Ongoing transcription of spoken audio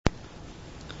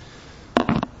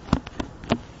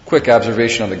quick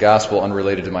observation on the gospel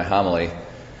unrelated to my homily.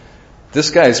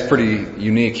 This guy is pretty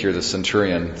unique here, the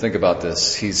centurion. Think about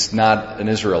this. He's not an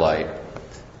Israelite,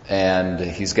 and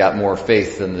he's got more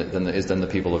faith than the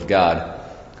people of God,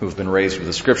 who have been raised with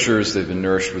the scriptures. They've been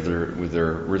nourished with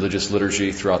their religious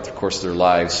liturgy throughout the course of their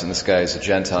lives. And this guy is a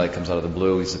Gentile. He comes out of the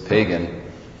blue. He's a pagan.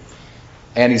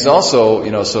 And he's also,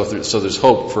 so there's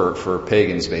hope for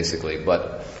pagans, basically.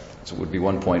 But so it would be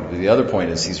one point. But the other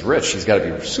point is he's rich. He's got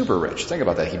to be super rich. Think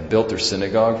about that. He built their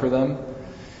synagogue for them.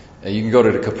 And you can go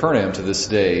to Capernaum to this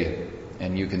day,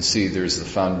 and you can see there's the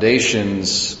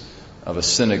foundations of a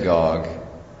synagogue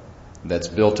that's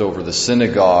built over the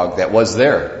synagogue that was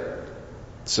there.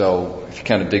 So if you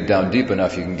kind of dig down deep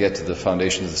enough, you can get to the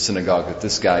foundations of the synagogue that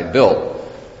this guy built.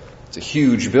 It's a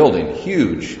huge building,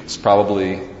 huge. It's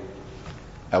probably,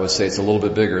 I would say it's a little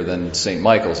bit bigger than St.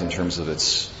 Michael's in terms of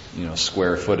its,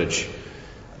 square footage.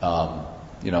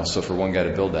 So for one guy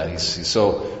to build that,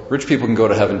 so rich people can go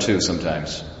to heaven too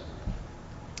sometimes.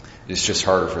 It's just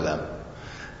harder for them.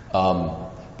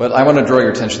 But I want to draw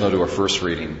your attention though to our first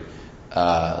reading.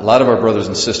 A lot of our brothers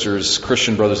and sisters,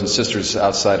 Christian brothers and sisters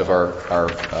outside of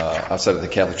outside of the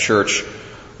Catholic Church,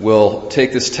 will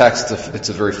take this text. It's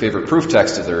a very favorite proof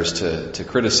text of theirs to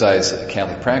criticize the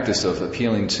Catholic practice of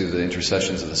appealing to the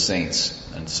intercessions of the saints,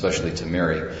 and especially to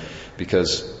Mary,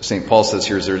 because St. Paul says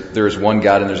here there is one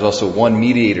God and there's also one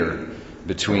mediator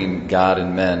between God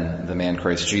and men, the man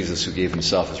Christ Jesus, who gave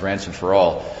himself as ransom for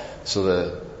all. So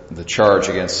the charge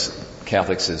against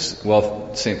Catholics is,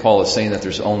 well, St. Paul is saying that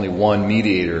there's only one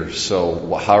mediator,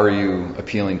 so how are you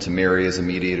appealing to Mary as a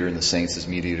mediator and the saints as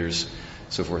mediators,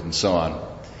 so forth and so on.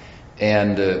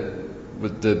 And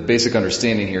with the basic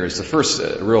understanding here is the first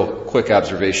real quick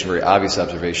observation, very obvious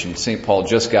observation. St. Paul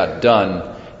just got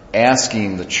done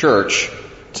asking the church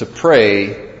to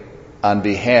pray on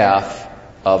behalf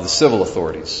of the civil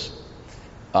authorities.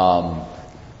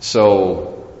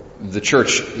 So the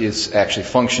church is actually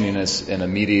functioning as in a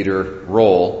mediator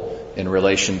role in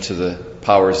relation to the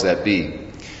powers that be.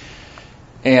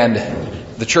 And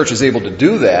the church is able to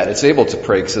do that. It's able to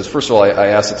pray. It says, first of all, I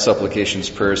ask that supplications,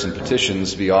 prayers, and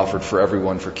petitions be offered for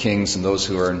everyone, for kings and those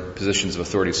who are in positions of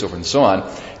authority, so forth and so on.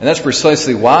 And that's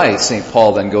precisely why St.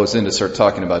 Paul then goes in to start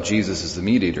talking about Jesus as the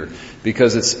mediator.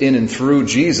 Because it's in and through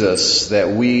Jesus that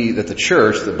the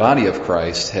church, the body of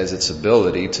Christ, has its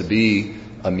ability to be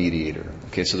a mediator.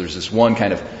 Okay, so there's this one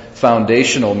kind of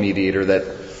foundational mediator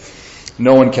that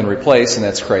no one can replace, and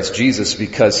that's Christ Jesus,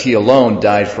 because he alone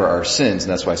died for our sins.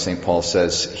 And that's why St. Paul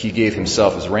says he gave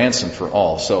himself as ransom for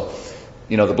all. So,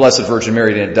 the Blessed Virgin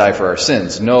Mary didn't die for our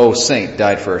sins. No saint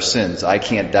died for our sins. I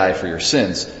can't die for your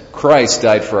sins. Christ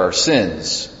died for our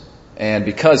sins. And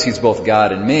because he's both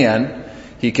God and man,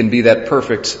 he can be that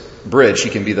perfect bridge. He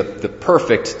can be the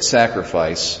perfect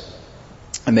sacrifice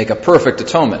and make a perfect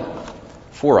atonement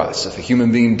for us. If a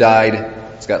human being died,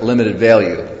 it's got limited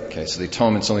value. Okay, so the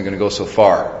atonement's only going to go so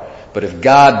far. But if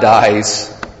God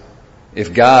dies,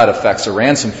 if God effects a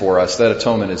ransom for us, that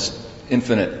atonement is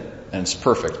infinite and it's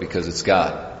perfect because it's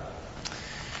God.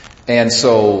 And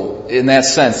so, in that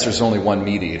sense, there's only one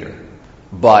mediator.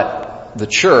 But the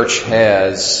church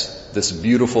has this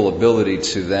beautiful ability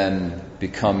to then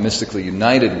become mystically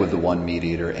united with the one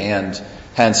mediator and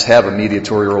hence have a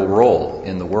mediatorial role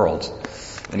in the world.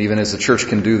 And even as the church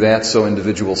can do that, so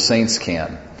individual saints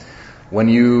can. When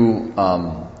you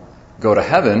go to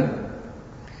heaven,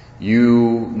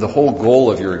 the whole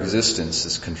goal of your existence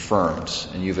is confirmed,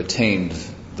 and you've attained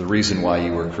the reason why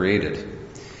you were created.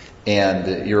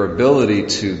 And your ability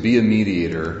to be a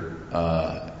mediator,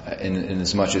 in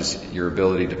as much as your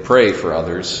ability to pray for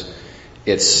others,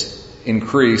 it's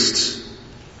increased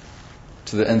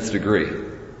to the nth degree.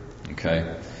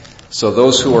 Okay? So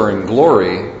those who are in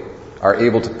glory are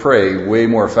able to pray way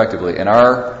more effectively. And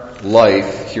our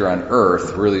life here on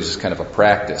earth really is just kind of a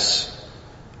practice,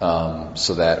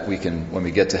 so that we can, when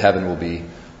we get to heaven, we'll be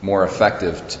more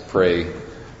effective to pray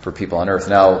for people on earth.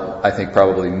 Now, I think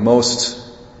probably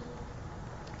most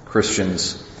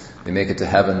Christians, they make it to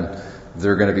heaven,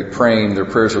 they're going to be praying, their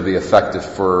prayers will be effective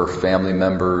for family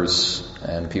members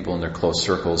and people in their close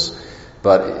circles.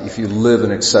 But if you live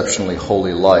an exceptionally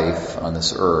holy life on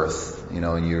this earth,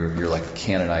 and you're like a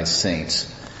canonized saint,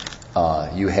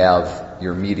 you have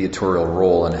your mediatorial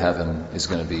role in heaven is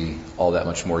going to be all that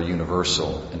much more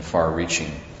universal and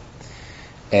far-reaching.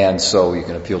 And so you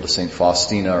can appeal to St.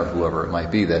 Faustina or whoever it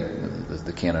might be, that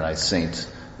the canonized saint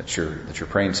that you're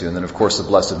praying to. And then, of course, the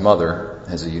Blessed Mother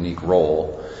has a unique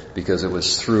role because it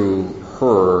was through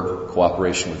her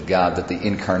cooperation with God that the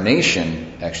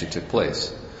incarnation actually took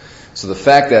place. So the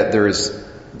fact that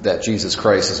that Jesus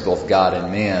Christ is both God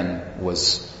and man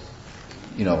was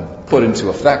put into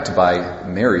effect by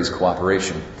Mary's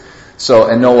cooperation. So,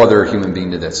 and no other human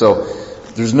being did that. So,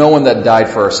 there's no one that died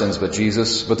for our sins but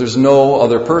Jesus, but there's no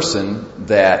other person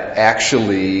that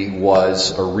actually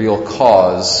was a real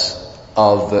cause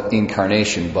of the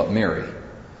incarnation but Mary.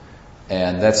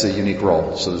 And that's a unique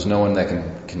role. So there's no one that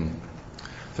can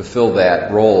fulfill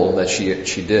that role that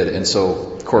she did. And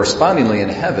so correspondingly in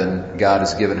heaven, God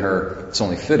has given her, it's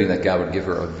only fitting that God would give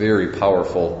her a very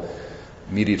powerful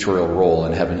mediatorial role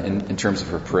in heaven in terms of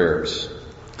her prayers.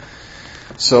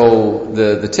 So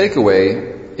the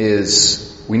takeaway is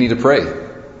we need to pray.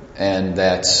 And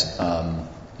that,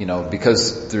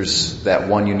 because there's that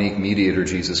one unique mediator,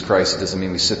 Jesus Christ, it doesn't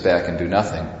mean we sit back and do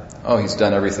nothing. Oh, he's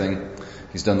done everything.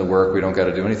 He's done the work. We don't got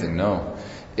to do anything. No.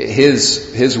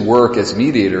 His work as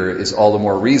mediator is all the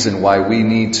more reason why we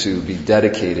need to be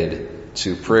dedicated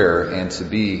to prayer and to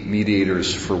be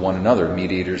mediators for one another,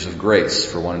 mediators of grace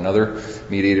for one another,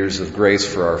 mediators of grace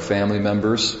for our family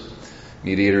members,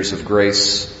 mediators of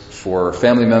grace for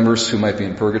family members who might be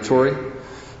in purgatory,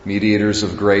 mediators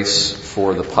of grace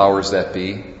for the powers that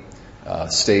be,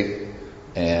 state,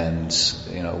 and,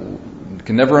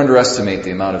 can never underestimate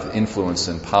the amount of influence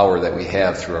and power that we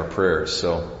have through our prayers.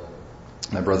 So,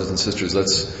 my brothers and sisters,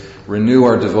 let's renew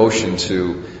our devotion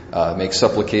to make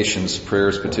supplications,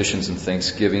 prayers, petitions, and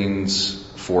thanksgivings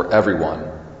for everyone,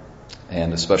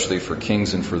 and especially for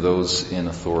kings and for those in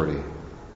authority.